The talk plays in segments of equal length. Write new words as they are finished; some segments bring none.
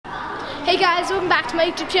Hey guys, welcome back to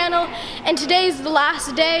my YouTube channel, and today is the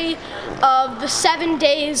last day of the 7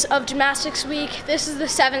 days of gymnastics week. This is the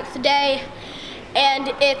 7th day,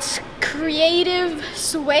 and it's creative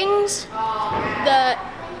swings.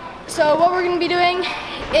 So what we're going to be doing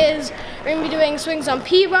is we're going to be doing swings on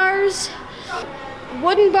P-bars,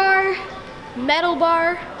 wooden bar, metal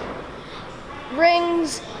bar,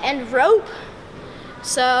 rings, and rope.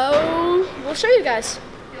 So we'll show you guys.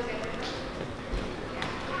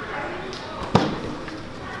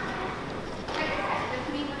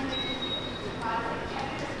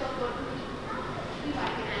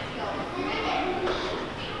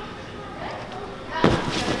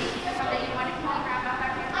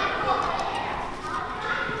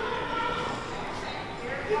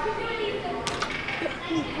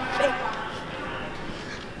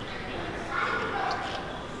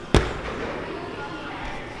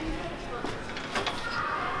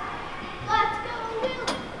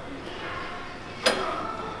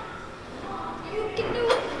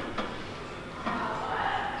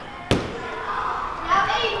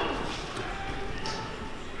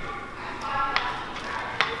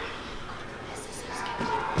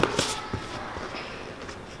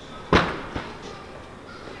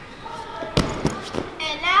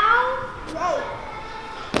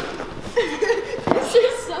 This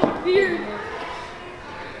is so weird.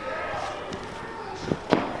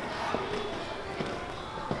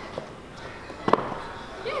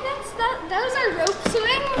 Yeah, those are rope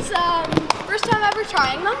swings. First time ever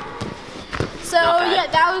trying them. So yeah,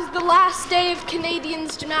 that was the last day of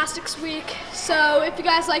Canadians Gymnastics Week. So if you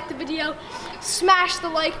guys liked the video, smash the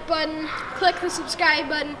like button, click the subscribe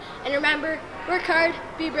button, and remember, work hard,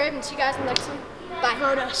 be brave, and see you guys in the next one. Bye.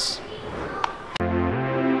 Vote us.